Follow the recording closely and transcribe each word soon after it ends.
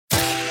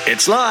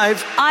It's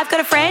live. I've got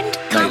a friend.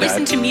 Can't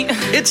listen to me.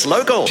 It's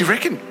local. Do you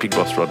reckon Big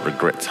Boss Rod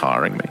regrets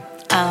hiring me?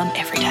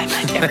 Every day,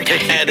 mate. Every day.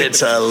 And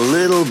it's a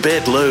little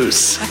bit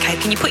loose. Okay,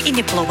 can you put your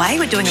nipple away?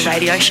 We're doing a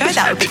radio show.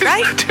 That would be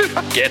great.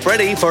 Get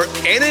ready for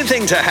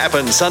anything to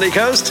happen, Sunny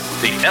Coast.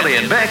 The Ellie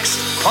and Bex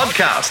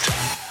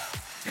podcast.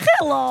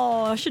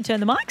 Hello. I should turn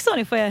the mics on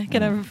if we're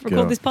going to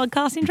record this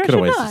podcast intro,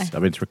 shouldn't I? I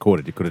mean, it's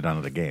recorded. You could have done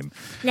it again.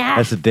 Nah.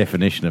 That's the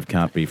definition of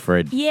can't be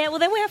Fred. Yeah, well,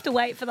 then we have to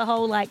wait for the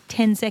whole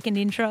 10-second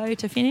intro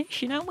to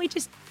finish. You know,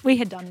 we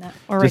had done that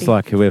already. Just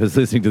like whoever's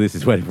listening to this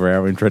is waiting for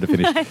our intro to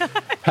finish.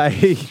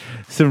 Hey,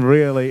 some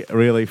really,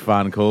 really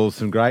fun calls.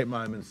 Some great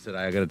moments today,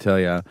 I got to tell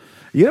you.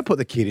 You got to put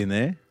the kid in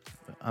there.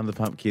 Under the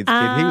Pump Kids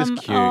kid. He was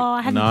cute. Oh,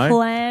 I hadn't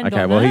planned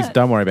Okay, on well, that.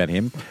 don't worry about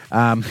him.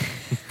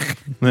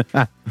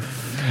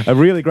 A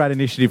really great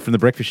initiative from the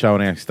Breakfast Show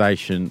on our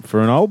station for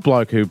an old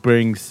bloke who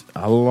brings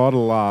a lot of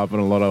love and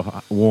a lot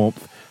of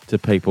warmth to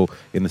people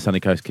in the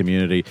Sunny Coast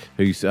community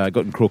who's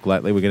gotten crook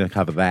lately. We're going to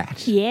cover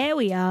that. Yeah,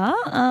 we are.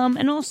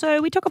 And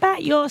also, we talk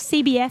about your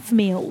CBF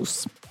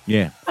meals.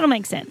 Yeah. That'll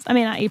make sense. I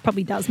mean, it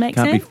probably does make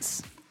Can't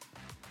sense.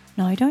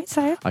 No, don't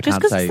say it. I Just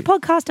can't because say- it's the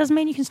podcast doesn't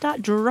mean you can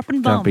start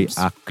dropping bombs. Can't be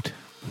ucked.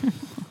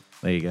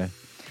 There you go.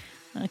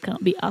 I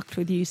can't be ucked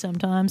with you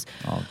sometimes.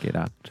 I'll get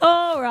ucked.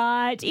 All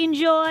right,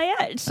 enjoy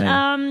it.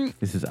 Yeah.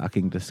 This is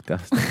ucking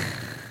disgusting.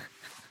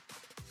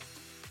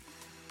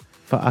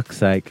 For uck's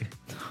sake.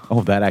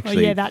 Oh, that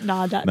actually.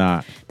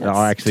 No,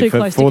 actually, too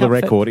close for to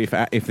the comfort.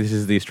 record, if this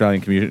is the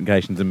Australian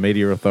Communications and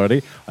Media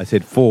Authority, I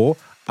said for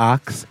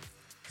uck's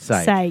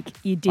sake.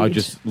 You did. I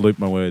just looped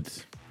my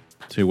words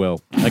too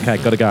well. Okay,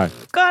 gotta go.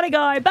 Gotta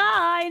go.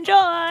 Bye.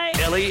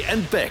 Enjoy. Ellie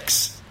and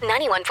Bex.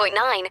 91.9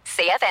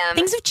 CFM.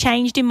 Things have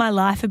changed in my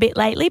life a bit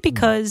lately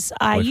because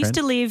I Boyfriend? used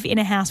to live in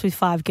a house with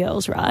 5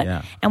 girls, right?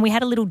 Yeah. And we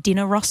had a little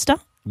dinner roster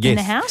in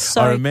the house.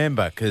 So I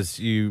remember because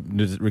you,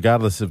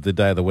 regardless of the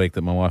day of the week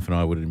that my wife and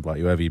I would invite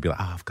you over, you'd be like,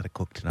 I've got to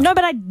cook tonight. No,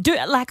 but I do.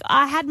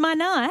 I had my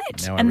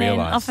night, Now I and then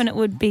realise. often it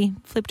would be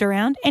flipped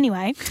around.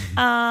 Anyway,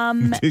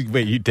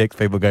 Where you text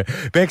people go,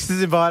 Bex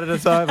has invited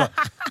us over.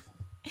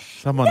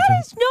 Someone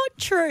it's not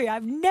true.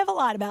 I've never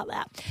lied about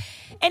that.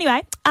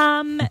 Anyway,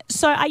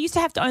 so I used to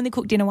have to only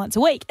cook dinner once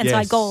a week, and so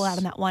I'd go all out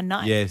on that one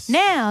night. Yes.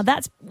 Now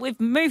we've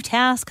moved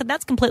house,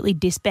 that's completely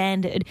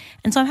disbanded,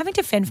 and so I'm having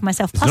to fend for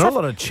myself. There's not a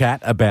lot of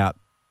chat about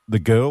the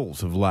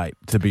girls of late,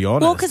 to be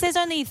honest. Well, because there's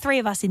only 3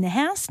 of us in the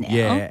house now.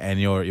 Yeah, and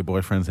you're at your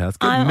boyfriend's house.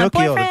 Getting My milky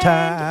all the boyfriend,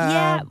 time.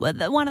 yeah,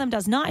 well, one of them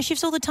does night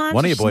shifts all the time.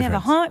 One so of your she's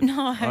never boyfriends?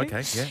 home. No.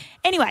 Okay, yeah.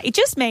 Anyway, it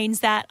just means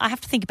that I have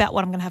to think about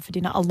what I'm going to have for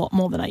dinner a lot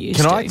more than I used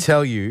Can to. I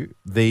tell you,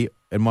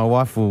 and my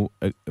wife will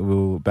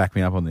back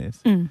me up on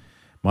this,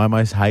 my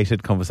most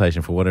hated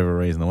conversation for whatever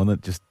reason, the one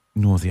that just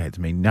nauseates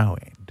me no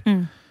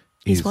end,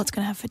 is what's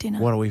going to have for dinner.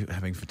 what are we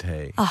having for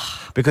tea?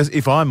 Because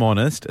if I'm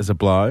honest, as a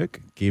bloke,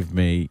 give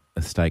me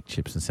a steak,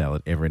 chips and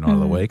salad every night of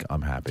the week,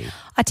 I'm happy.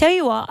 I tell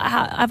you what,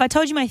 have I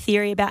told you my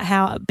theory about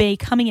how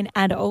becoming an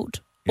adult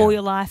all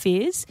your life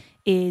is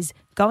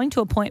going to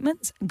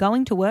appointments,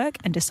 going to work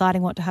and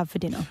deciding what to have for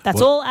dinner.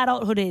 That's all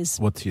adulthood is.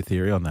 What's your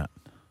theory on that?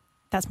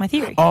 That's my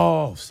theory.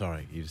 Oh,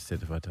 sorry. You just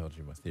said if I told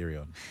you my theory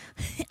on.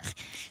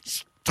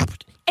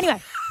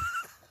 Anyway,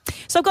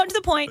 so I've gotten to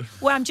the point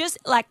where I'm just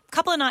a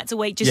couple of nights a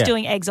week just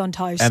doing eggs on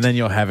toast. And then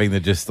you're having the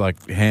just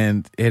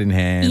head in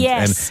hand.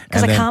 Yes,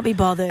 because I can't be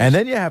bothered. And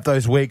then you have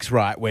those weeks,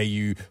 right, where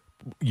you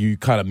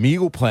kind of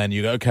meal plan.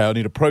 You go, okay, I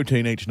need a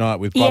protein each night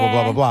with blah, blah,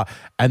 blah, blah, blah.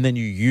 And then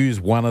you use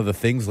one of the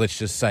things. Let's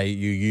just say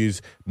you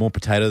use more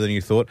potato than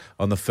you thought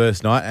on the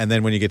first night. And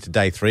then when you get to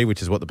day 3,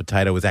 which is what the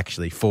potato was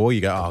actually for,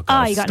 you go, oh,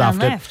 God, you got stuffed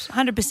none it. left.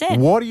 100%.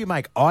 What do you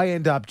make? I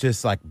end up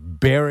just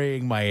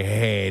burying my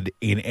head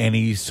in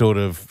any sort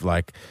of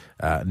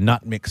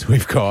nut mix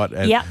we've got.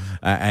 And, Yep.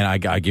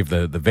 and I give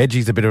the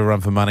veggies a bit of a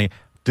run for money.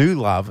 Do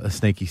love a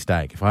sneaky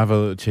steak. If I have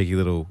a cheeky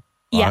little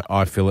Yeah.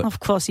 I feel it. Of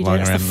course you do.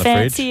 lying It's around the in the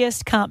fridge.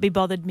 fanciest can't be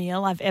bothered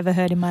meal I've ever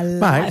heard in my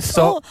life. Mate,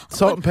 salt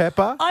and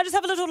pepper. I just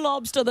have a little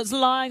lobster that's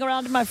lying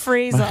around in my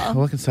freezer.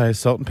 All I can say is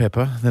salt and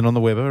pepper. Then on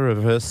the Weber,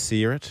 reverse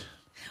sear it.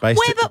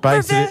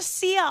 Reverse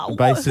sear.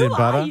 Baste it in Who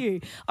butter. are you?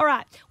 All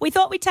right. We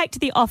thought we'd take to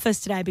the office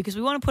today because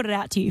we want to put it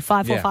out to you.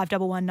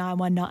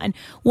 545-11919.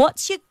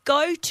 What's your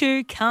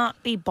go-to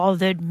can't be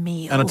bothered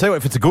meal? And I'll tell you what,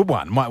 if it's a good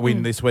one, might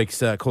win this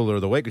week's Cooler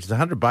of the Week, which is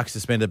 $100 to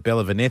spend at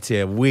Bella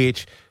Venezia,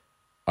 which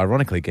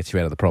ironically gets you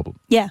out of the problem.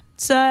 Yeah.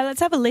 So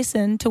let's have a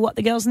listen to what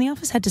the girls in the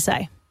office had to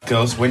say.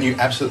 Girls, when you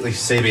absolutely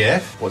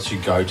CBF, what's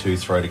your go-to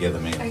throw together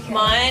meal?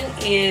 Mine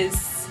is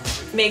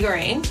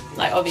megarine,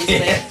 obviously.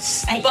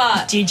 Yes.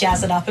 But Do you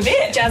jazz it up a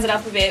bit? jazz it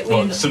up a bit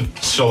What, with... some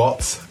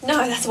shallots? No,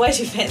 that's way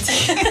too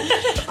fancy.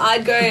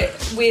 I'd go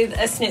with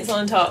a schnitzel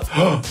on top.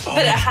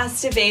 But it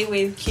has to be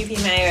with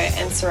Kewpie mayo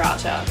and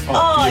sriracha.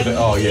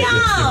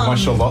 Yeah. My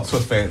shallots were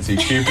fancy.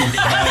 Kewpie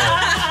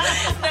mayo.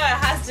 No,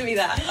 it has to be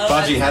that.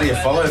 Budgie, how do you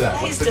follow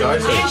that? What's the go-to?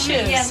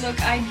 Delicious. Yeah, look,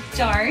 I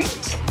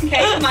don't.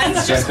 Okay,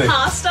 mine's just Exactly.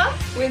 pasta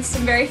with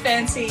some very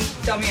fancy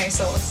Domino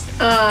sauce.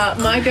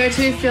 My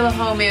go-to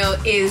fill-a-hole meal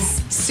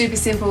is super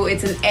simple.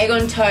 It's an egg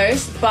on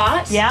toast,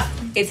 but Yeah.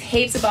 It's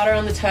heaps of butter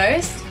on the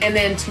toast and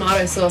then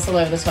tomato sauce all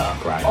over the top.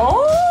 Great.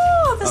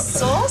 Oh, the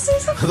sauce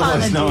is a fun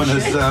Otherwise known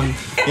addition.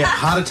 as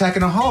heart attack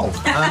in a hole.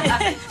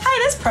 Hey,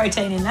 there's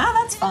protein in that.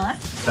 That's fine.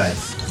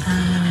 Thanks.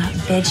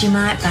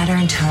 Vegemite, butter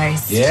and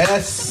toast.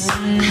 Yes.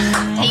 I'm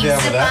down with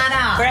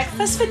that.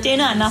 Breakfast for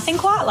dinner. Nothing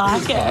quite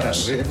like it.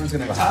 Everyone's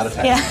going to have a heart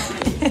attack. Yeah.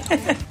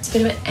 It's a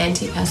bit of an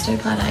anti-pesto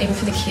platter, even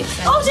for the kids.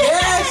 Oh,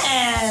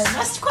 damn.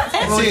 That's quite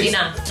fancy. More That's it.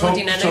 dinner. More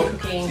dinner, no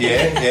cooking.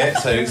 Yeah.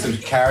 So some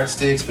carrot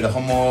sticks, bit of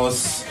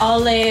hummus.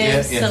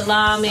 Olives, Yeah.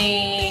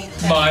 salami.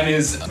 Mine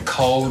is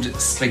cold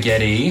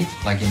spaghetti,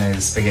 like the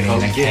spaghetti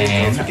Cold in a spaghetti,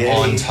 can cold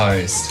spaghetti. on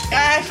toast. I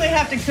actually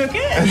have to cook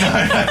it.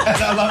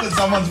 I love that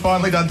someone's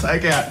finally done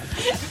takeout.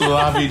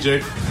 Love you,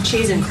 Jude.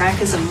 Cheese and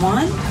crackers and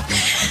wine.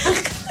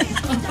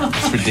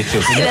 It's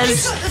ridiculous. Isn't it?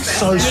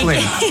 So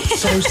slim.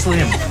 So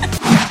slim.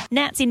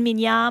 Nat's in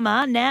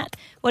Minyama. Nat,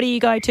 what do you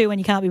go to when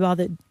you can't be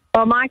bothered?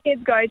 Well, my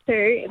kids go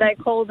to, they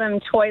call them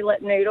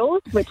toilet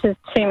noodles, which is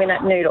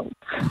 2-minute noodles.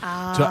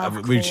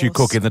 Which you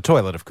cook in the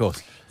toilet, of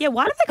course. Yeah,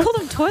 why do they call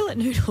them toilet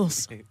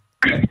noodles?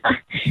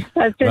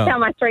 That's just how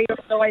my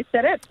 3-year-old always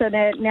said it. So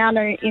they're now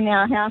in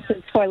our house as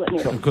toilet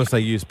noodles. Of course,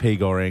 they use pea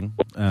goreng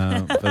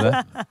for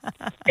that.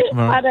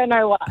 I don't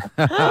know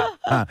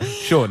why.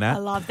 Sure, Nat. I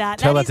love that.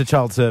 Tell that That to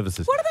Child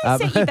Services. What do they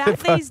set you back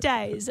these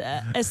days?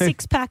 A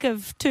 6-pack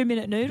of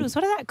 2-minute noodles.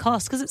 What does that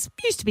cost? Because it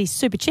used to be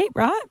super cheap,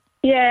 right?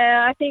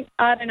 Yeah, I think,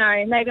 I don't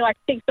know, maybe like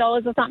 $6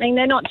 or something.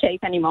 They're not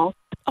cheap anymore.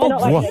 They're not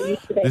like they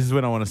used to be. This is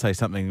when I want to say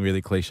something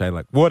really cliche,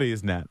 like, what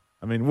is, Nat?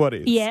 I mean, what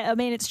is? Yeah, I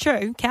mean, it's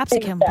true.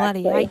 Capsicum,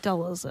 Exactly. bloody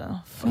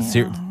 $8.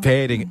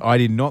 Fair dinkum. I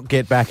did not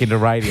get back into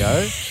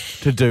radio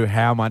to do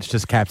how much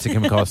does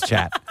capsicum cost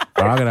chat.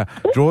 All right, I'm going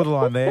to draw the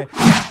line there.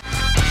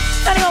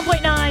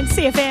 91.9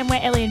 CFM, we're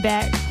Ellie and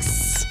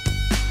Bex.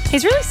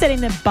 He's really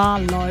setting the bar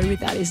low with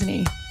that, isn't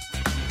he?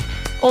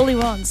 All he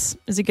wants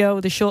is a girl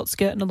with a short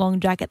skirt and a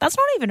long jacket. That's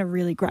not even a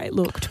really great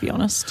look, to be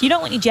honest. You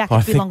don't want your jacket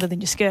to be longer than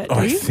your skirt, do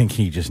I you? think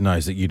he just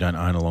knows that you don't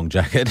own a long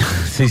jacket.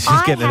 He's just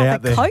I getting it have out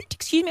a there. coat.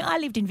 Excuse me, I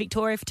lived in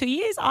Victoria for 2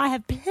 years. I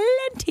have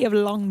plenty of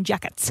long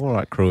jackets. All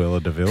right,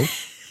 Cruella DeVille.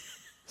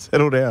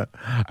 Settle down.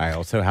 I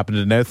also happen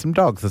to know some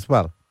dogs as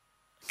well.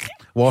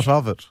 What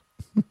of it?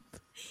 They're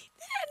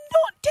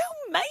not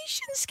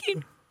Dalmatian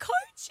skin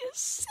coats, you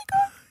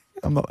sicko.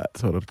 I'm not that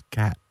sort of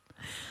cat.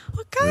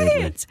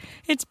 Okay,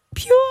 it's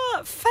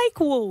pure fake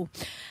wool.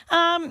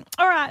 All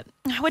right,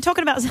 we're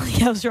talking about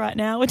something else right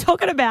now. We're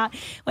talking about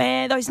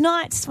where those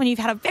nights when you've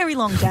had a very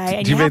long day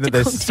and Do you have mean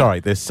to that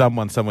cook. there's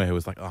someone somewhere who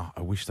was like, oh,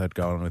 I wish they'd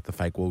go on with the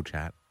fake wool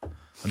chat.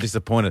 I'm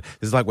disappointed.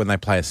 This is like when they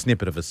play a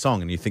snippet of a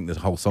song and you think the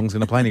whole song's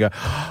going to play and you go,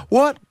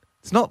 what?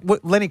 It's not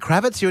Lenny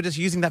Kravitz? You're just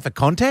using that for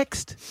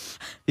context?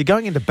 You're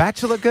going into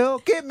Bachelor Girl?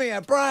 Give me a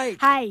break.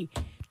 Hey,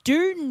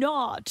 do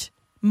not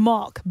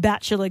mock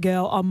Bachelor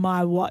Girl on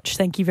my watch.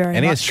 Thank you very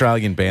Any much.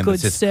 Australian band Good that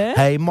says, sir.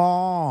 hey,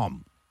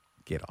 Mom,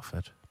 get off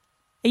it.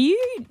 Are you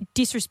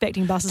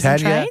disrespecting buses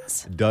and Tanya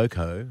trains?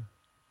 Doko,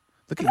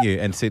 look at you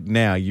and said,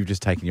 now you've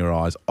just taken your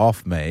eyes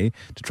off me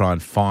to try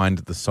and find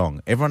the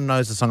song. Everyone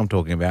knows the song I'm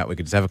talking about. We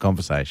could just have a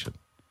conversation.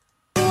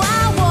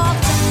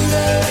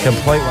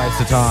 Complete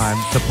waste of time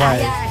to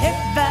play.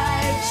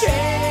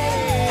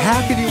 How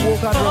can you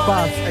walk under a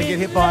bus and get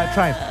hit by a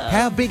train?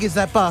 How big is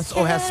that bus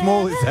or how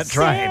small is that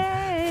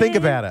train? Think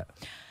about it.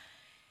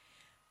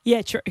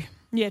 Yeah, true.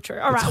 Yeah, true.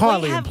 All right. It's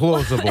highly we have-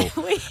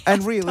 implausible. we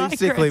And have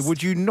realistically, digressed.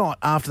 would you not,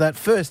 after that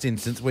first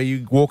instance where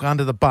you walk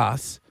under the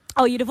bus,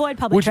 Oh, you'd avoid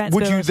public would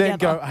transport you then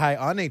altogether. go, hey,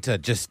 I need to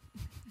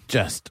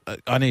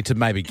I need to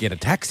maybe get a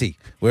taxi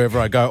wherever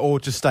I go or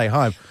just stay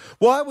home?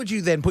 Why would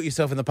you then put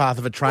yourself in the path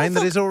of a train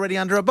that is already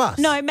under a bus?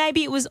 No,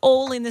 maybe it was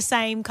all in the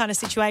same kind of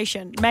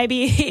situation.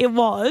 Maybe it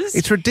was.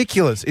 It's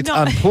ridiculous. It's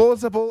No.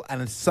 unplausible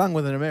and it's sung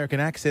with an American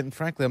accent. And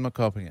frankly, I'm not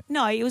copying it.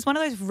 No, it was one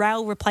of those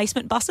rail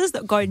replacement buses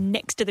that go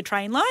next to the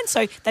train line.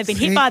 So they've been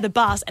See? hit by the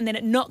bus and then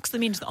it knocks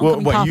them into the Well,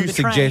 oncoming were path you of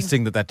the train.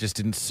 suggesting that just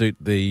didn't suit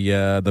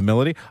the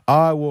melody?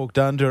 I walked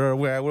under a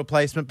rail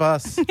replacement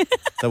bus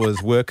that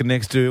was working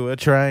next to a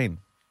train.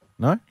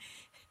 No?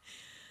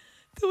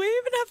 Do we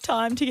even have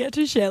time to get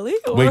to Shelley?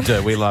 Or- We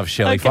do. We love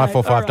Shelley. Okay,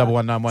 545 all right.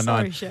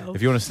 11919. Sorry, Shell.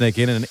 If you want to sneak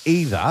in and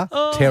either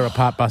tear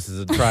apart buses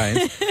and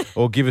trains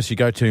or give us your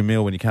go-to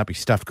meal when you can't be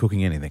stuffed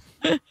cooking anything.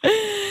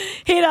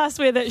 Hit us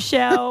with it,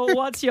 Shell.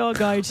 What's your The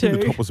go-to?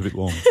 top was a bit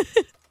long.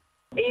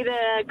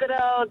 Either good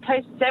old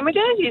toasted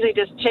sandwiches, usually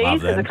just cheese Love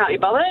because I them. can't be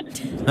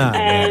bothered,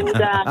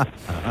 Ah,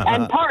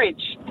 and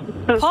porridge.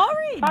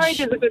 Porridge. Porridge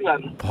is a good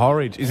one.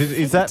 Porridge.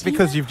 Is that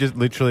because you've just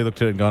literally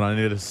looked at it and gone, I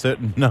need a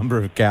certain number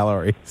of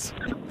calories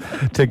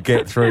to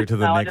get through to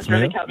the No, I next just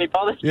really meal? can't be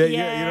bothered. Yeah, you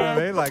know what I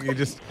mean? Like you're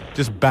just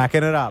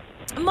backing it up.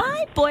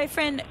 My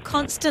boyfriend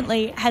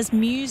constantly has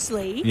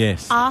muesli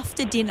Yes.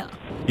 after dinner.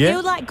 Yeah.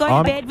 He'll go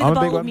to bed with a big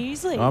bowl of one.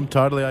 muesli. I'm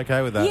totally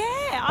okay with that.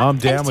 Yeah, I'm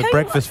and down with tell you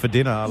breakfast what- for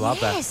dinner. I love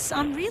that. Yes,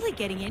 I'm really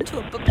getting into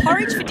it. But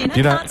porridge for dinner,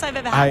 can't say I've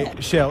ever had hey,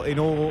 it. Shell, in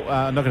all,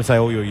 I'm not going to say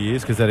all your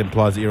years because that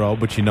implies that you're old,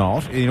 but you're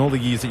not. In all the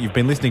years that you've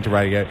been listening to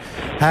radio,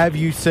 have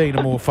you seen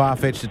a more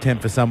far-fetched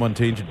attempt for someone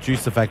to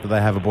introduce the fact that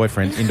they have a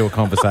boyfriend into a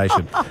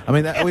conversation? I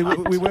mean,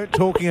 we weren't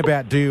talking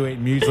about do you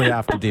eat muesli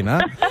after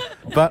dinner,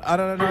 but I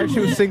don't know. She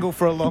was single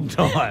for a long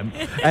time,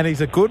 and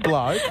he's a good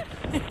bloke,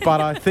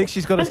 but I think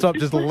she's got to stop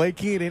just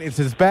leaking it in. It's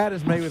as bad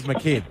as me with my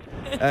kid.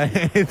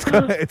 It's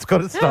got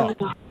to stop.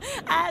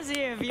 As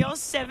if you're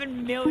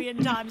 7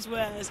 million times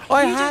worse.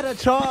 I had a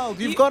child.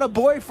 You've got a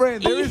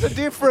boyfriend. There is a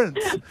difference.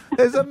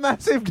 There's a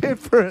massive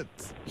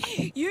difference.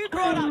 You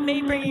brought up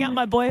me bringing up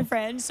my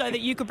boyfriend so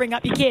that you could bring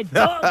up your kid.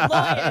 Don't lie.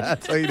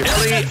 That's what you do.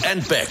 Ellie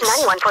and Bex.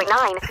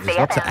 91.9 There's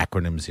lots of CFM.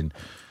 acronyms in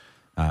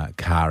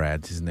car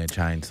ads, isn't there,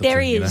 Chains? There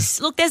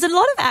is. Look, there's a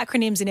lot of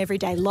acronyms in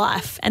everyday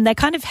life, and they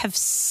kind of have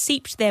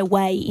seeped their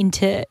way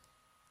into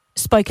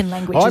spoken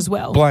language as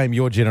well. I blame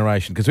your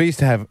generation because we used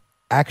to have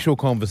actual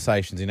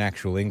conversations in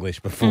actual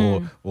English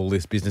before all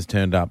this business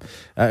turned up.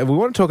 We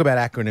want to talk about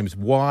acronyms.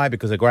 Why?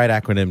 Because a great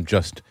acronym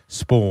just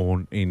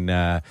spawned in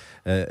the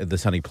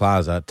Sunny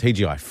Plaza,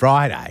 TGI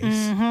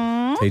Fridays,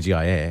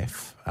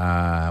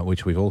 TGIF,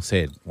 which we've all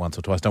said once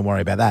or twice. Don't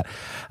worry about that.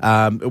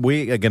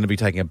 We are going to be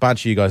taking a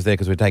bunch of you guys there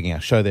because we're taking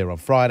our show there on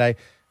Friday.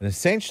 And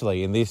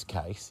essentially, in this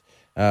case,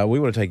 we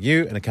want to take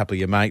you and a couple of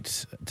your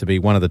mates to be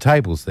one of the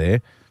tables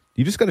there.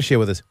 You just got to share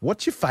with us,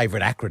 what's your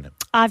favourite acronym?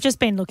 I've just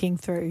been looking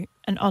through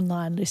an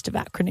online list of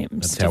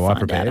acronyms That's to how I find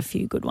prepared. out a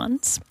few good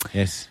ones.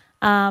 Yes.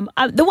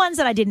 The ones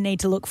that I didn't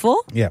need to look for.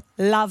 Yeah.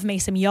 Love me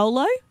some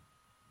YOLO.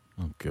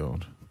 Oh,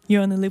 God.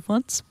 You only live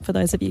once, for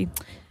those of you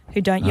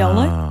who don't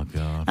YOLO. Oh,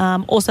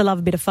 God. Also love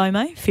a bit of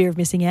FOMO, fear of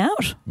missing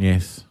out.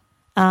 Yes.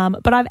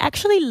 But I've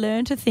actually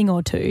learnt a thing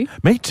or two.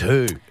 Me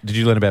too. Did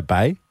you learn about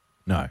Bay?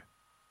 No.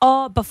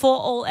 Oh, before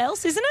all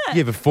else, isn't it?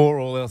 Yeah, before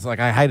all else,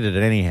 like I hated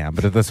it anyhow,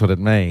 but that's what it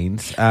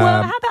means.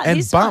 Well, how about and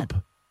this bump?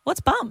 one?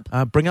 What's bump?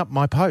 Bring up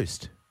my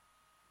post.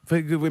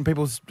 When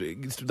people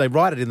they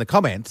write it in the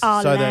comments,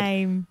 Oh, so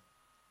lame.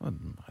 that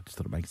I just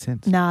thought it makes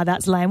sense. Nah,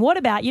 that's lame. What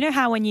about, you know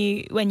how when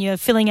you're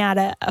filling out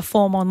a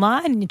form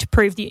online and to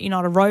prove that you're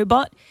not a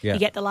robot, Yeah. you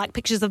get the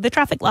pictures of the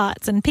traffic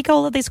lights and pick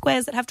all of these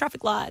squares that have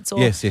traffic lights. Or,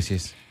 Yes.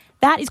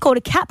 That is called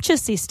a CAPTCHA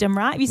system,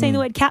 right? Have you seen the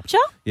word CAPTCHA?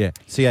 Yeah.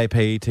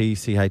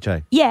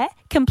 CAPTCHA. Yeah,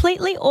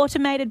 completely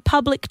automated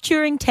public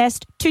Turing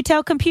test to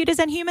tell computers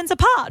and humans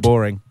apart.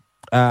 Boring.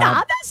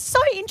 That's so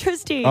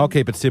interesting. I'll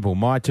keep it simple.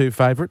 My two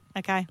favourite: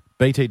 Okay.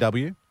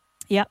 BTW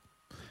Yep.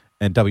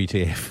 and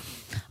WTF.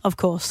 Of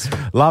course.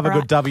 Love a All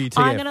good WTF.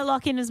 I'm going to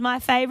lock in as my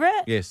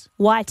favourite. Yes.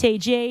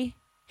 YTG.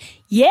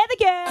 Yeah, the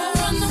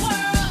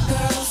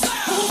girl.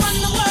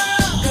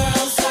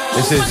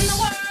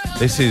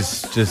 This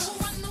is just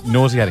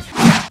nauseating.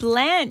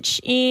 Blanche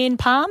in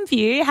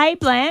Palmview. Hey,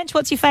 Blanche,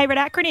 what's your favourite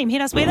acronym?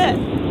 Hit us with it.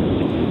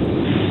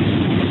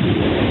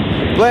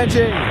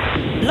 Blanchie.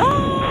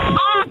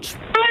 Blanche.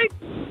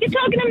 You're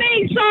talking to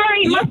me.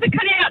 Sorry, must have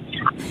cut out.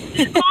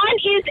 Mine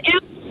is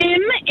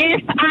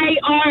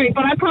LMFAO,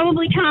 but I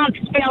probably can't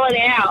spell it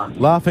out.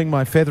 Laughing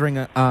my feathering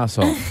arse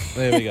off.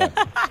 There we go.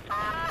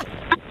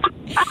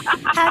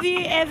 Have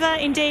you ever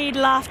indeed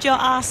laughed your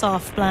ass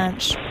off,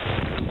 Blanche?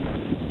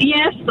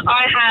 Yes,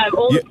 I have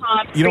all the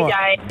time, You know every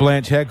what, day.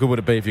 Blanche, how good would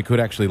it be if you could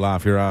actually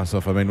laugh your ass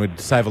off? I mean, we'd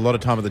save a lot of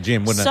time at the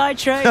gym, wouldn't So it?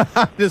 true.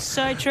 Just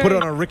So true. put it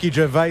on a Ricky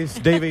Gervais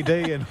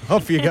DVD and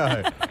off you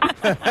go.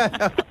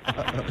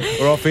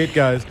 Or off it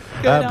goes.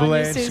 Good on you,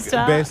 Blanche, sister.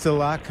 best of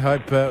luck.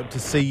 Hope to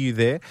see you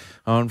there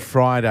on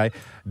Friday.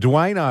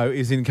 Dwayno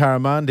is in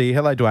Currimundi.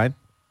 Hello, Dwayne.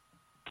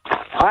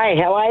 Hi,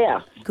 how are you?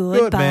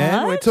 Good,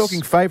 man. bud. We're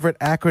talking favourite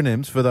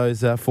acronyms for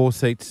those 4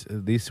 seats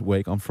this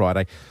week on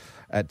Friday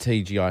at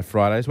TGI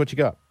Fridays. What you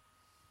got?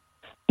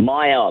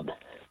 MyOb.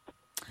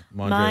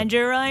 Mind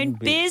your own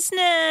business.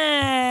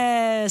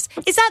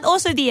 Is that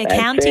also the That's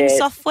accounting it.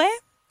 software?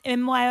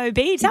 MYOB?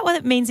 Is that what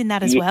it means in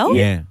that as well?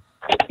 Yeah.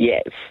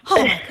 Yes.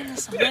 Oh, my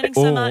goodness. I'm learning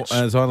so Or, much.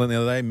 as I learned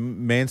the other day,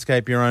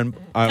 manscape your own...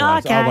 I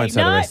Okay, won't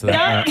say the no, rest of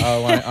that. no. I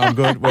won't. I'm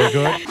good. We're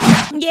good.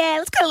 Yeah,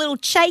 let's go a little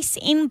chase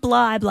in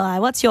Bly Bly.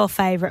 What's your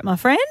favourite, my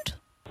friend?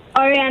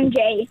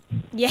 OMG.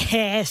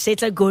 Yes,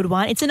 it's a good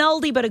one. It's an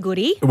oldie but a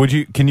goodie.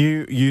 Can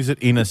you use it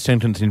in a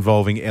sentence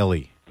involving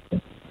Ellie?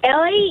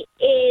 Ellie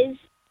is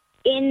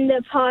in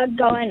the pub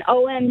going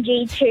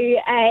OMG to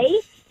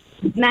a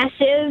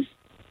massive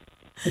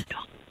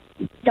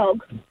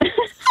dog.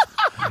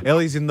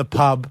 Ellie's in the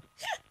pub.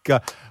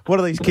 What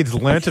have these kids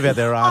learnt about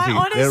their auntie? Their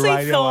honestly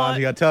radio thought-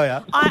 auntie, I tell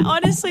you. I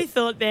honestly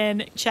thought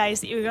then, Chase,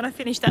 that you were going to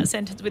finish that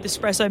sentence with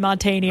espresso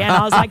martini, and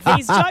I was like,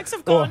 these jokes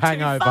have Or gone too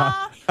hangover.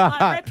 far.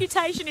 My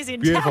reputation is in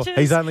Beautiful. tatters.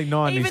 He's only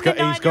 9. Even He's got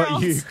you.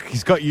 nine-year-olds.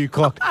 He's got you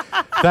clocked.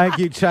 Thank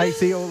you,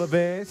 Chasey. All the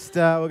best.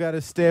 We'll go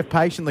to Steph,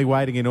 patiently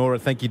waiting in Aura.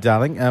 Thank you,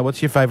 darling.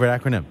 What's your favourite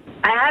acronym?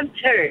 I have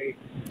two.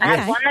 I Okay.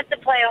 have one that's a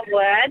play on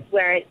words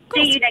where it's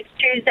see you next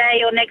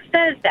Tuesday or next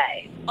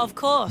Thursday. Of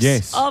course.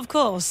 Yes. Of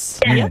course.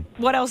 Yeah. Yep.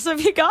 What else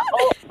have you got?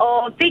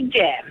 Or Fig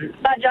Jam.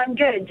 But I'm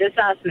good, just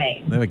ask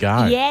me. There we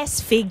go. Yes,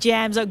 fig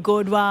jam's a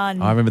good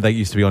one. I remember they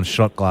used to be on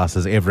shot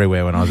glasses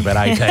everywhere when I was about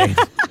 18.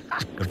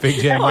 The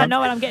Fig Jam Oh, I one. know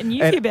what I'm getting you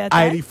for And your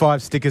birthday.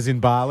 85 stickers in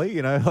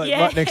barley, like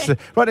Yeah. right next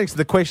to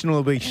the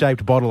questionably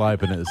shaped bottle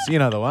openers. You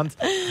know the ones.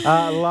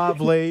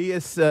 Lovely,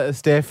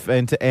 Steph,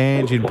 and to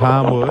Ange in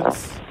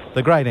Palmwoods.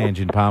 The great Ange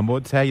in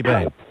Palmwoods. How you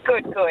been?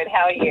 Good.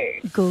 How are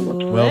you?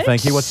 Good. Well,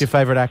 thank you. What's your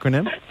favourite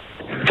acronym?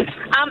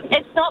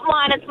 It's not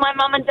mine, it's my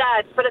mum and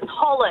dad's, but it's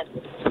Holland.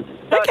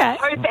 So Okay.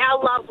 it's hope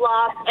our love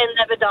lasts and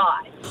never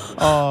dies.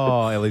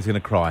 Oh, Ellie's going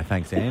to cry.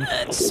 Thanks, Ange.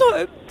 It's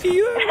so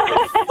beautiful.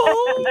 I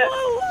love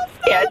that.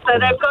 Yeah, so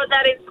they've got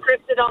that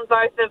inscripted on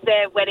both of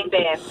their wedding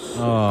bands.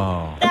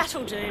 Oh.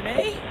 That'll do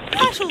me.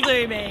 That'll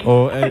do me.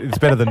 Or it's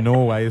better than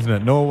Norway, isn't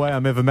it? Norway,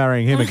 I'm ever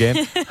marrying him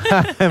again.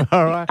 Am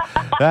I right?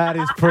 That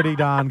is pretty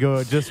darn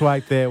good. Just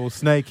wait there. We'll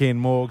sneak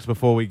in Morgs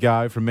before we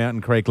go from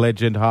Mountain Creek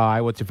Legend.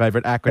 Hi, what's your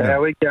favourite acronym? How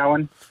are we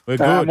going? We're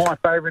good. My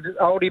favourite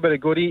oldie but a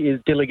goodie is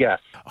Dillygas.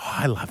 Oh,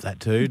 I love that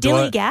too.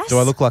 Dillygas? Do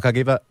I look like I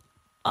give a...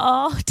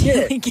 Oh,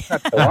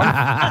 Dillygas.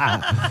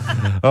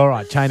 All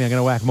right, Cheney, I'm going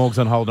to whack Morgs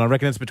on hold. And I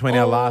reckon it's between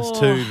our last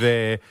two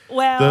there.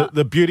 Well-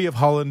 the beauty of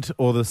Holland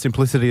or the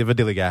simplicity of a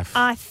Dillygaff.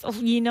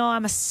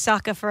 I'm a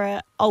sucker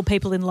for old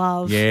people in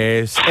love.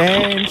 Yes,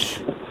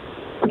 Ange,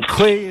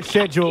 clear your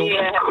schedule.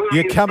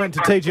 You're coming to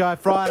TGI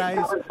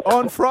Fridays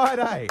on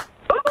Friday.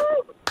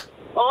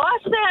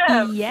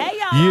 Awesome. Yeah.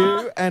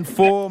 You and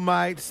 4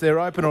 mates, they're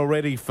open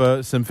already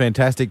for some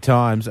fantastic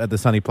times at the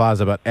Sunny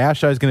Plaza, but our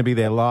show's going to be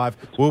there live.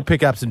 We'll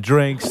pick up some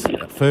drinks,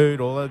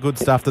 food, all the good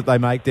stuff that they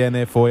make down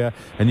there for you,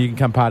 and you can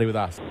come party with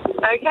us.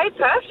 Okay,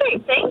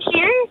 perfect. Thank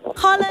you.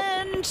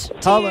 Holland.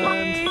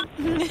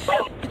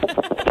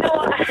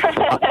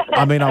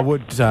 I mean, I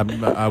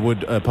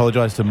would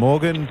apologise to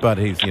Morgan, but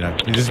he's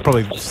just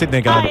probably sitting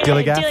there going,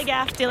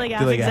 Dillygaff.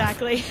 Dillygaff,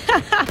 exactly.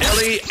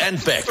 Ellie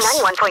and Bex.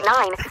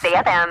 91.9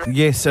 CFM.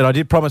 Yes, and I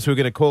did promise we were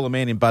going to call a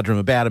man in Buderim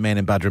about a man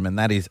in Buderim, and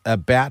that is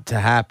about to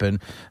happen.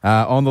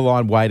 On the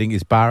line waiting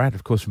is Barat,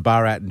 of course, from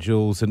Barat and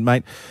Jules. And,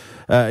 mate,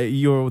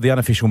 you're the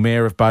unofficial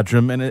mayor of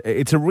Buderim, and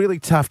it's a really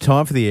tough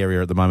time for the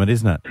area at the moment,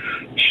 isn't it?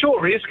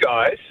 Sure is,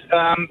 guys.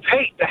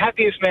 Pete, the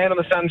happiest man on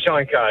the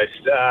Sunshine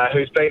Coast,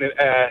 who's been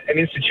an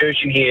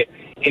institution here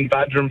in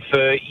Buderim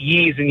for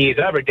years and years,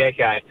 over a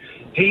decade.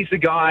 He's the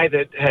guy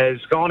that has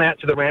gone out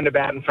to the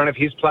roundabout in front of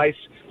his place,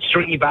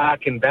 Stringy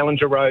Bark and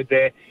Ballinger Road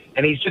there,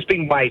 and he's just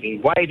been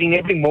waiting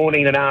every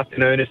morning and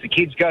afternoon as the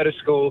kids go to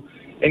school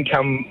and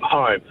come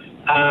home.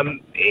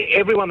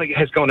 Everyone that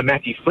has gone to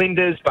Matthew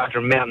Flinders,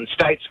 Buderim Mountain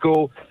State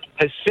School,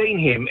 has seen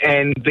him,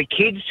 and the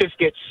kids just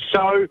get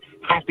so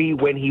happy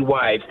when he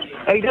waves.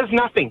 And he does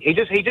nothing. He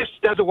just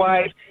does a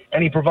wave,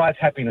 and he provides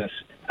happiness.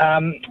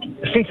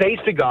 Since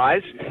Easter,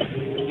 guys,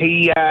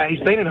 he's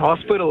been in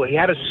hospital. He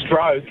had a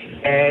stroke,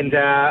 and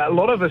a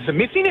lot of us are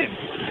missing him.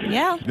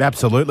 Yeah.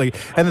 Absolutely.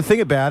 And the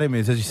thing about him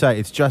is, as you say,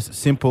 it's just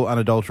simple,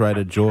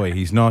 unadulterated joy.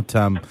 He's not,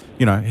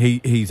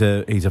 he's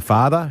a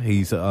father,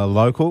 he's a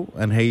local,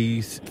 and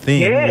his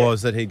thing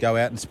was that he'd go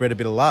out and spread a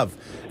bit of love.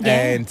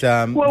 Yeah. And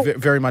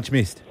very much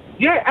missed.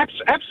 Yeah,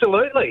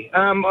 absolutely.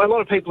 A lot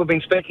of people have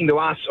been speaking to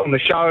us on the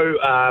show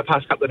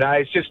past couple of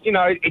days. Just,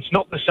 it's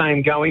not the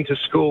same going to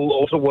school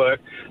or to work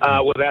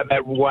without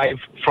that wave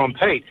from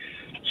Pete.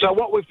 So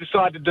what we've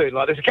decided to do,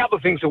 there's a couple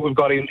of things that we've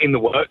got in the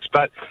works,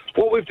 but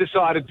what we've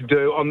decided to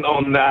do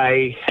on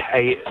a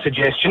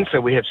suggestion,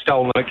 so we have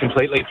stolen it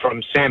completely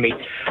from Sammy,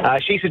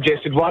 she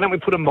suggested, why don't we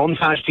put a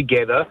montage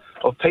together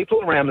of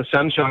people around the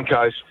Sunshine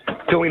Coast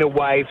doing a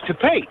wave to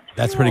Pete?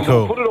 That's pretty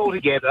cool. We'll put it all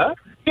together.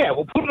 Yeah,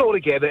 we'll put it all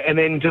together and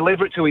then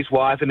deliver it to his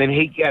wife, and then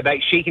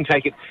she can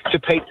take it to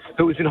Pete,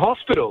 who is in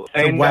hospital.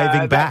 So and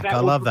waving back, I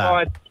love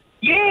that.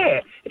 Yeah,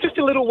 it's just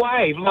a little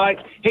wave.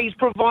 He's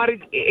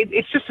provided,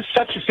 it's just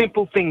such a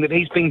simple thing that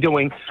he's been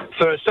doing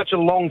for such a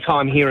long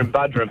time here in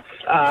Buderim.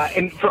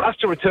 And for us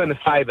to return the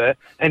favour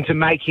and to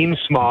make him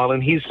smile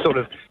in his sort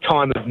of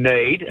time of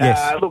need,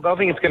 look, I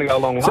think it's going to go a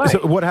long way.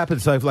 So what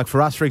happens? So,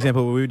 for us, for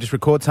example, we would just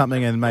record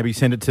something and maybe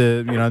send it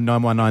to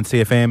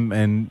 919 CFM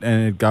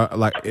and go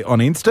on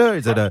Insta.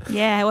 Is it a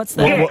What's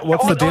the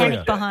what's the deal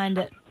mechanic behind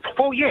it?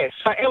 Well, yes.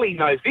 So Ellie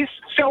knows this.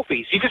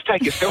 Selfies. You just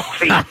take a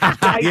selfie.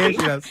 Yeah, she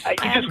does.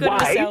 You just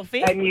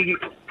wave, and you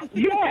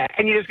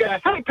just go,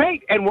 "Hey,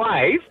 Pete," and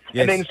wave,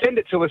 yes. and then send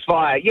it to us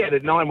via the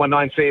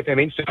 919 CFM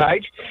Insta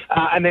page,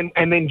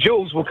 and then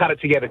Jules will cut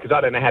it together because I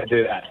don't know how to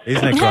do that.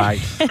 Isn't it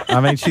great? I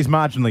mean, she's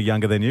marginally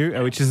younger than you,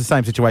 which is the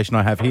same situation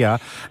I have here.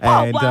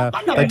 And I'm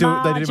not they do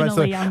most of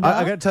it. younger.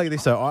 I got to tell you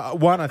this though.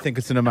 One, I think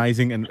it's an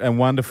amazing and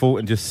wonderful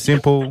and just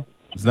simple.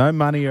 There's no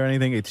money or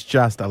anything. It's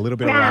just a little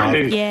bit of love.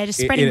 Yeah, just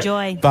spreading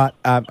joy. But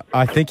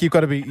I think you've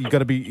got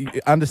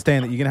to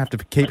understand that you're going to have to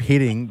keep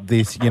hitting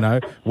this,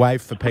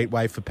 wave for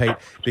Pete,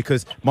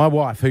 because my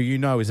wife, who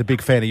is a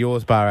big fan of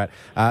yours, Barat,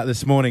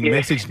 this morning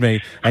messaged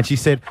me and she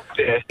said,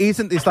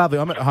 isn't this lovely?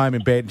 I'm at home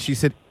in bed. And she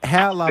said,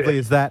 how lovely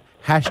is that?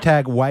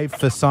 Hashtag wave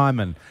for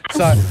Simon.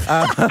 So,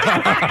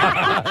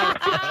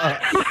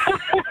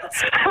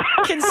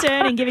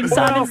 concerning giving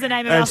Simon's the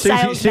name of our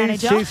sales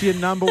manager. She's your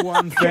number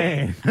one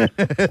fan.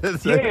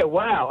 Yeah,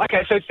 wow.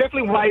 Okay, so it's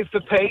definitely wave for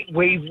Pete.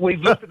 We've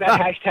looked at that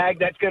hashtag.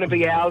 That's going to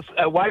be ours.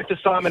 Wave for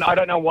Simon. I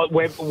don't know what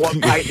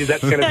pages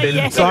that's going to be.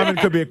 Yeah. Simon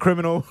could be a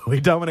criminal. We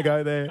don't want to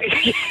go there.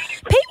 Pete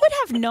would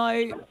have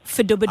no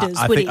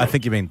fadubbadas, would he? I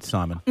think you mean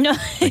Simon. No,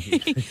 but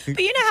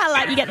you know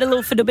how you get the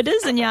little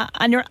fadubbadas on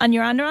your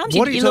underarms.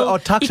 What are you talking?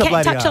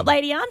 Tuck-up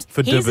lady arms.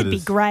 His would be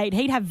great.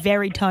 He'd have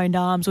very toned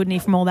arms, wouldn't he,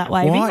 from all that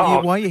waving?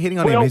 Why are you hitting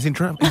on him? He's in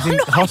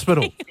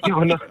hospital.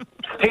 No.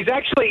 He's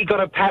actually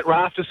got a Pat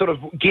Rafter sort of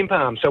gimp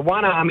arm. So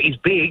one arm is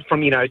big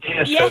from,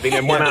 tennis serving,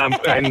 and one arm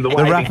and the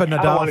Rafa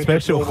Nadal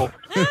special.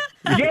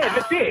 Yeah,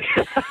 that's it.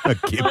 A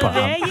gimp arm.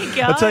 There you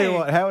go. I'll tell you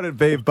what, how would it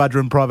be if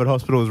Budrum Private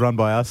Hospital was run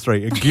by us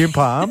three? A gimp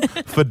arm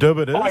for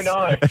dubbitas. I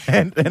know.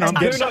 And do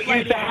not use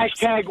the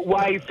hashtag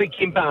wave for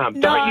gimp arm.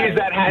 No. Don't use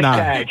that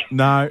hashtag.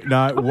 No,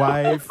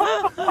 wave.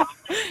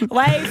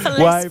 Wave for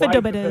less for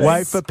dubbitas.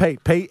 Wave for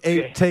Pete.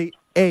 P-E-T.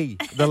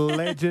 The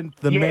legend,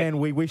 the man.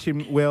 We wish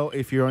him well.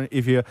 If you're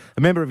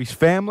a member of his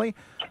family,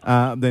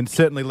 then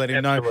certainly let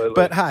him know.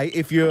 But hey,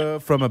 if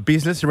you're from a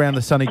business around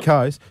the sunny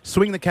coast,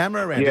 swing the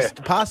camera around.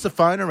 Just pass the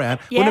phone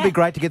around. Yeah. Wouldn't it be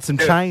great to get some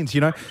chains?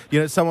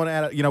 Someone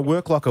out at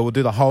Work Locker will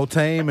do the whole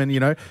team, and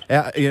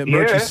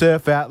Murchie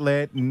Surf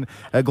Outlet and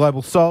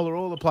Global Solar,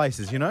 all the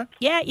places.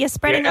 Yeah, you're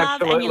spreading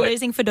love and you're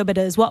losing for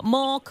dubbitas. What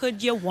more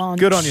could you want?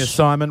 Good on you,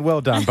 Simon.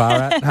 Well done,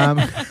 Barat.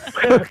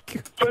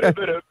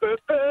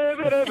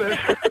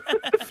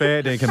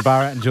 Fair dinkum.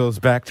 Barat and Jules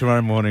back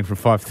tomorrow morning from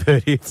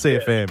 5:30 at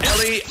CFM.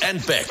 Ellie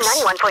and Bex.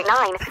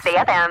 91.9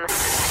 CFM.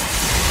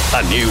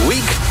 A new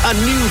week, a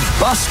new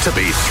bus to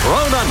be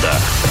thrown under.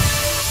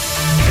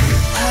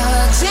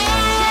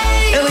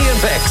 Ellie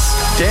and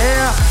Bex,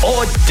 Dare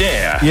or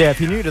Dare? Yeah, if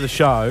you're new to the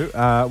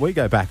show, we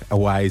go back a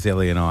ways,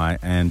 Ellie and I,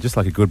 and just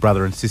like a good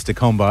brother and sister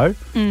combo,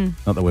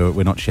 not that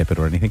we're not shepherd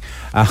or anything,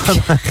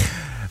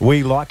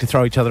 we like to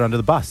throw each other under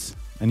the bus,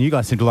 and you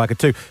guys seem to like it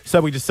too.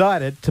 So we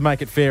decided to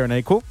make it fair and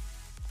equal.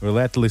 We're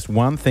allowed to list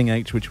one thing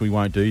each, which we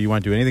won't do. You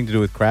won't do anything to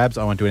do with crabs.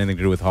 I won't do anything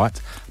to do with heights.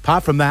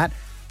 Apart from that,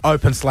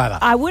 open slather.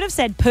 I would have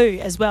said poo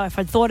as well if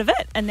I'd thought of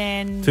it, and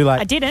then Too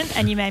late. I didn't,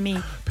 and you made me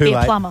Too be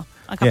late. a plumber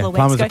a couple of weeks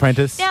plumber's ago.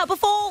 apprentice. Now,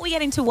 before we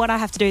get into what I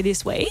have to do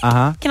this week,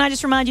 can I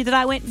just remind you that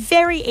I went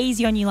very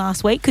easy on you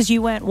last week because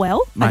you weren't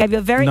well. Mate, I gave you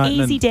a very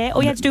easy dare.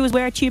 All you had to do was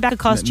wear a Chewbacca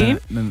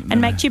costume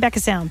and make Chewbacca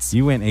sounds.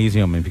 You went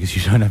easy on me because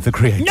you don't have the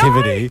creativity.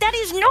 No, that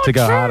is not to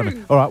go true. hard on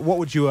me. All right, what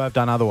would you have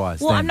done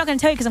otherwise? Well, then? I'm not going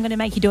to tell you because I'm going to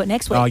make you do it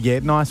next week. Oh, yeah,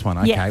 nice one.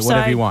 Okay, Yeah,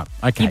 whatever so you want.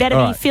 Okay, you better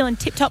all be right. feeling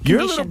tip-top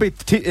You're condition. a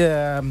little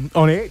bit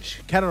on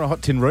edge, cat on a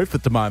hot tin roof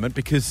at the moment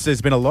because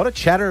there's been a lot of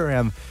chatter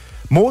around,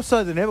 more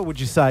so than ever, would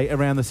you say,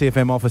 around the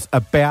CFM office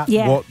about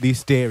what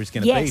this dare is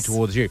going to be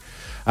towards you.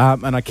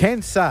 And I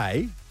can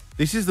say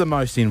this is the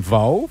most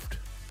involved,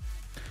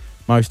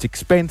 most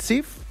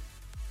expensive,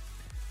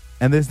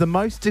 and there's the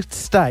most at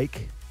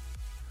stake.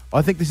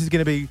 I think this is going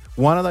to be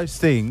one of those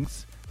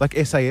things, like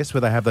SAS,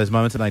 where they have those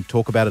moments and they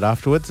talk about it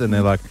afterwards and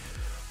they're like,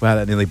 wow,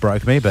 that nearly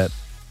broke me, but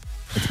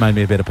it's made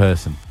me a better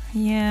person.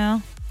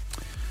 Yeah.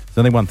 There's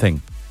only one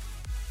thing.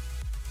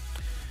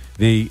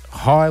 The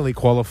highly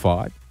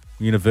qualified,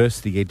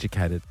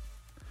 university-educated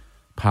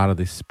part of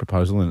this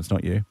proposal, and it's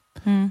not you,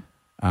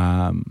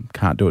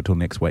 can't do it till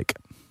next week.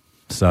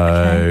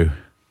 So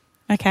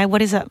Okay,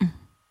 what is it?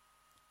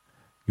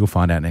 you'll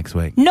find out next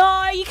week.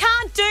 No, you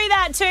can't do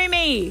that to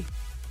me.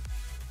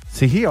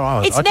 See, here I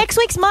was. It's next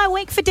week's my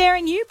week for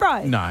daring you,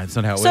 bro. No, it's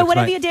not how it works. So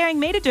whatever mate. you're daring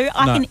me to do,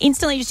 I No. can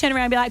instantly just turn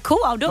around and be like, cool,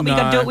 I'll do it, but you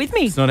got to do it with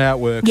me. It's not how it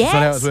works. It's not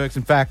how Yes. it works.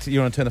 In fact, you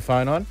want to turn the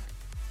phone on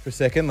for a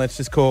second? Let's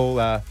just call...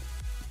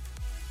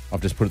 I've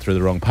just put it through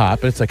the wrong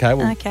part, but it's okay.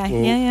 We'll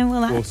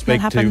that speak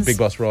to happens. Big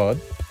Boss Rod.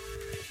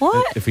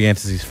 What? If he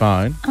answers his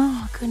phone.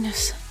 Oh,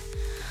 goodness.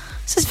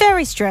 This is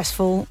very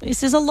stressful.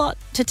 This is a lot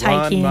to take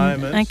One in.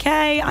 moment.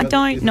 Okay, I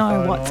don't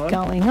know what's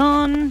going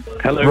on.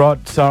 Hello.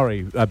 Rod,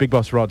 sorry. Big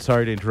Boss Rod,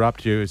 sorry to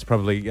interrupt you. He's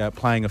probably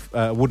playing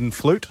a wooden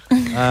flute.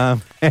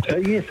 Yes,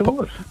 it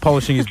was.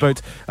 Polishing his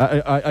boots.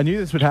 I knew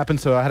this would happen,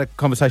 so I had a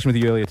conversation with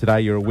you earlier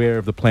today. You're aware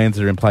of the plans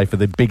that are in play for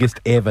the biggest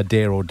ever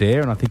Dare or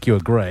Dare, and I think you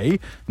agree,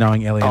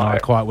 knowing Ellie and I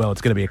quite well,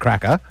 it's going to be a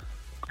cracker.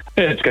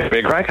 It's going to be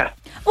a cracker.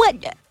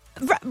 What?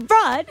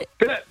 Rod?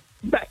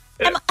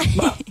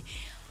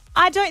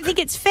 I don't think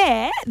it's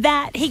fair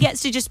that he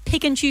gets to just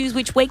pick and choose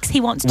which weeks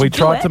he wants to do it. We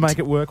tried to make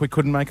it work. We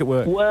couldn't make it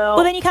work.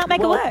 Well, then you can't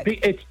make it work.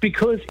 It's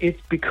because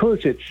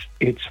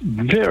it's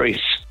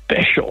very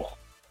special.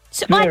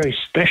 So very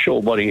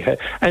special what he had.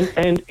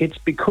 And it's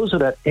because of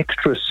that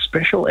extra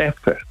special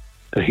effort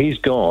that he's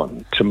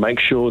gone to make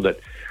sure that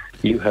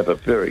you have a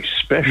very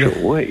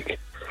special week.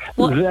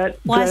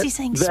 Why is he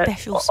saying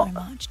special so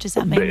much? Does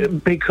that mean?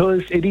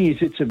 Because it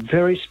is. It's a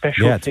very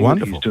special thing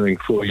wonderful. that he's doing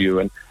for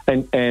you.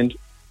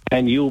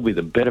 And you'll be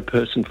the better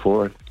person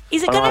for it.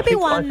 Is it going to be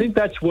one? I think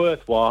that's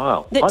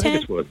worthwhile. I think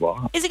it's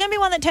worthwhile. Is it going to be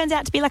one that turns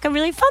out to be like a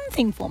really fun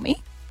thing for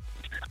me?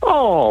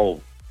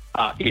 Oh,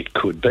 It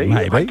could be.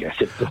 Maybe. I guess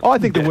I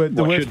think the word's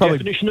your probably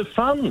definition of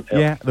fun.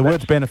 Yeah, the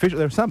word's beneficial.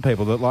 There are some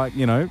people that like,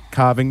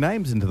 carving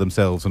names into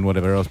themselves and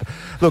whatever else.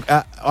 Look,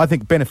 I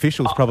think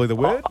beneficial is probably the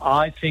word.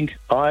 I think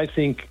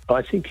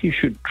you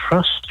should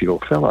trust your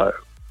fellow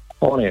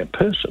on-air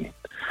person.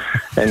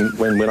 And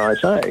when I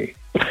say,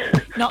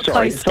 Not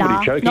sorry,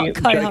 co-star, somebody not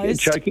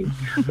co-host. joking.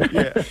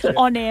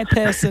 On-air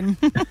person.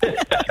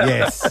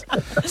 Yes.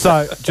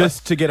 So,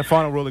 just to get a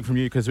final ruling from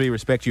you, because we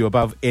respect you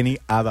above any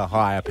other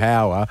higher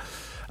power,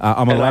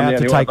 I'm And allowed I'm the to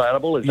only one take.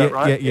 available, is that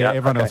right? Yeah.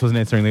 Everyone else wasn't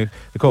answering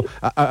the call.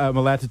 I'm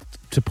allowed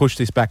to push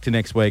this back to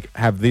next week.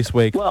 Have this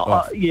week. Well,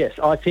 off. yes,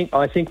 I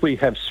think we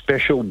have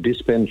special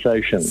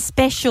dispensation.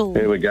 Special.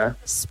 There we go.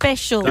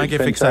 Special. Don't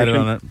get fixated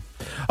on it.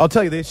 I'll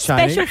tell you this,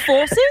 Cheney. Special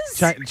forces?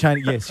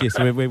 Cheney, yes.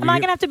 Am I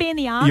going to have to be in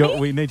the army?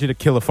 We need you to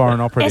kill a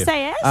foreign operative.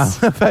 SAS?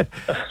 But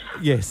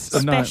yes,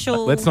 Special.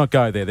 No, let's not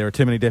go there. There are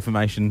too many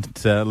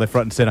defamations left,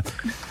 right, and centre.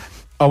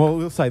 Oh, well,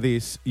 we'll say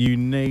this: you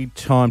need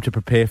time to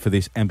prepare for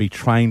this and be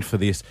trained for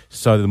this,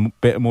 so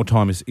the more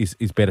time is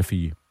better for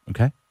you.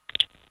 Okay,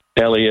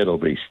 Ellie,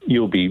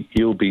 you'll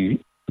be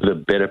the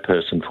better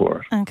person for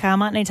it. Okay, I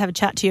might need to have a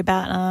chat to you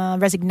about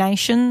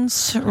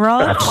resignations,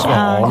 Rog.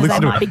 listen they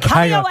to might it. be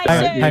coming away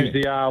soon. Use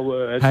the R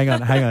word. hang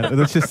on.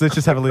 Let's just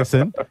have a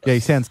listen. Yeah, he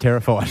sounds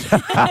terrified.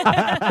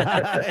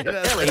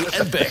 Ellie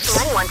and Bex.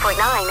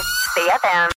 91.9 CFM.